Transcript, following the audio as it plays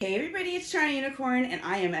it's China Unicorn, and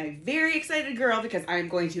I am a very excited girl because I'm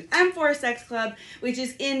going to M4 Sex Club, which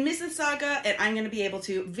is in Mississauga, and I'm going to be able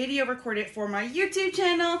to video record it for my YouTube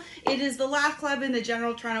channel. It is the last club in the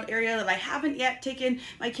general Toronto area that I haven't yet taken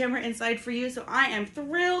my camera inside for you, so I am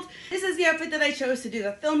thrilled. This is the outfit that I chose to do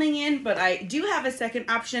the filming in, but I do have a second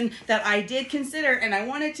option that I did consider, and I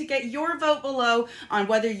wanted to get your vote below on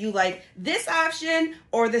whether you like this option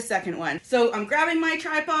or the second one. So I'm grabbing my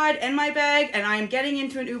tripod and my bag, and I'm getting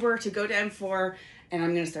into an Uber to go to M4, and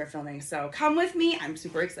I'm gonna start filming. So come with me, I'm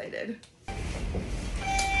super excited.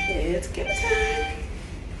 It's go time.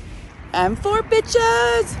 M4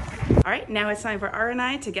 bitches! All right, now it's time for R and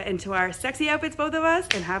I to get into our sexy outfits, both of us,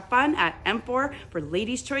 and have fun at M4 for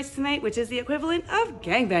Ladies' Choice tonight, which is the equivalent of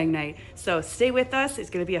gangbang night. So stay with us, it's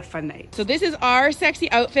gonna be a fun night. So this is our sexy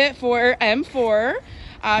outfit for M4.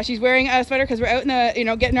 She's wearing a sweater because we're out in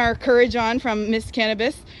the, getting our courage on from Miss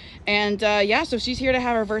Cannabis. And yeah, so she's here to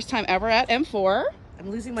have her first time ever at M4.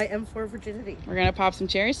 I'm losing my M4 virginity. We're gonna pop some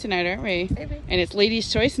cherries tonight, aren't we? Maybe. And it's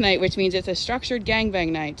Ladies' Choice night, which means it's a structured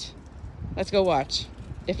gangbang night. Let's go watch,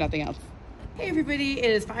 if nothing else. Hey everybody,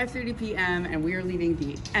 it is 5:30 p.m. and we are leaving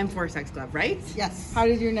the M4 Sex Club, right? Yes. How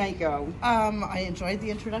did your night go? I enjoyed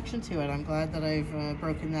the introduction to it. I'm glad that I've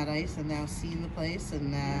broken that ice and now seen the place,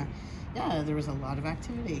 and yeah, there was a lot of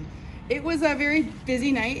activity. It was a very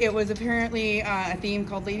busy night. It was apparently a theme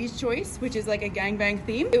called Ladies' Choice, which is like a gangbang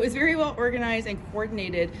theme. It was very well organized and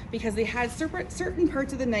coordinated because they had certain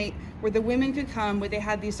parts of the night where the women could come, where they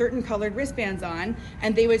had these certain colored wristbands on,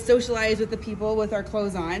 and they would socialize with the people with our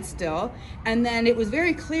clothes on still. And then it was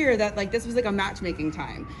very clear that like this was like a matchmaking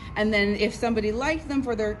time. And then if somebody liked them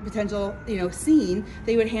for their potential, scene,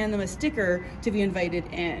 they would hand them a sticker to be invited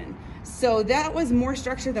in. So that was more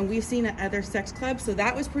structured than we've seen at other sex clubs. So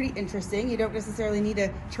that was pretty interesting. You don't necessarily need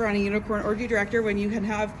a Toronto Unicorn orgy director when you can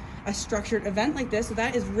have a structured event like this. So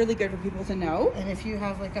that is really good for people to know. And if you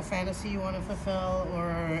have like a fantasy you want to fulfill,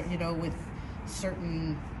 or, with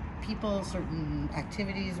certain people, certain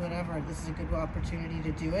activities, whatever, this is a good opportunity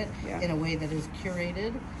to do it in a way that is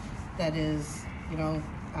curated, that is,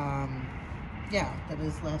 that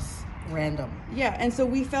is less random. Yeah, and so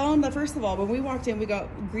we found that, first of all, when we walked in, we got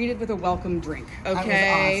greeted with a welcome drink.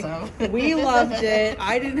 Okay, that was awesome. We loved it.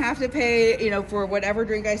 I didn't have to pay, for whatever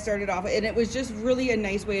drink I started off with, and it was just really a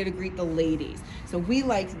nice way to greet the ladies. So we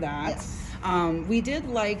liked that. Yes. We did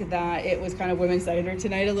like that it was kind of women's cider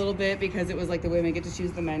tonight a little bit, because it was like the women get to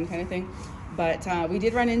choose the men kind of thing. But we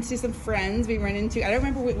did run into some friends. We ran into, I don't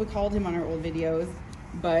remember what we called him on our old videos,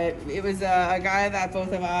 but it was a guy that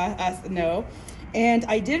both of us know. And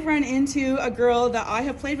I did run into a girl that I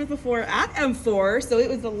have played with before at M4. So it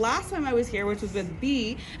was the last time I was here, which was with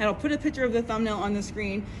B. And I'll put a picture of the thumbnail on the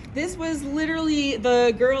screen. This was literally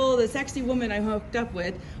the girl, the sexy woman I hooked up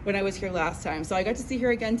with when I was here last time. So I got to see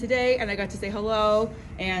her again today, and I got to say hello.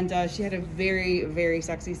 And she had a very, very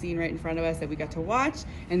sexy scene right in front of us that we got to watch.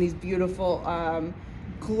 And these beautiful,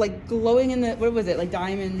 like glowing in the, what was it, like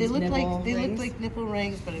diamonds? They looked like nipple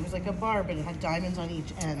rings, but it was like a bar, but it had diamonds on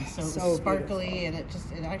each end, so it was sparkly, beautiful.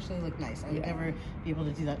 And it actually looked nice. I would never be able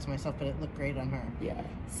to do that to myself, but it looked great on her. Yeah.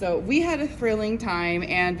 So we had a thrilling time,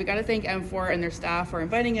 and we got to thank M4 and their staff for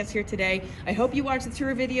inviting us here today. I hope you watched the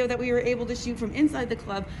tour video that we were able to shoot from inside the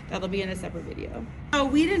club. That'll be in a separate video. So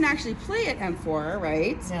we didn't actually play at M4,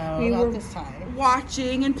 right? No, we not were this time.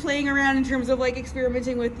 Watching and playing around in terms of like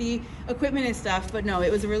experimenting with the equipment and stuff, but no,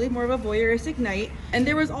 it was really more of a voyeuristic night. And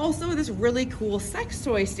there was also this really cool sex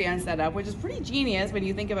toy stand set up, which is pretty genius when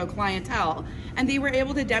you think about clientele. And they were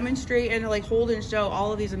able to demonstrate and like hold and show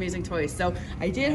all of these amazing toys. So I did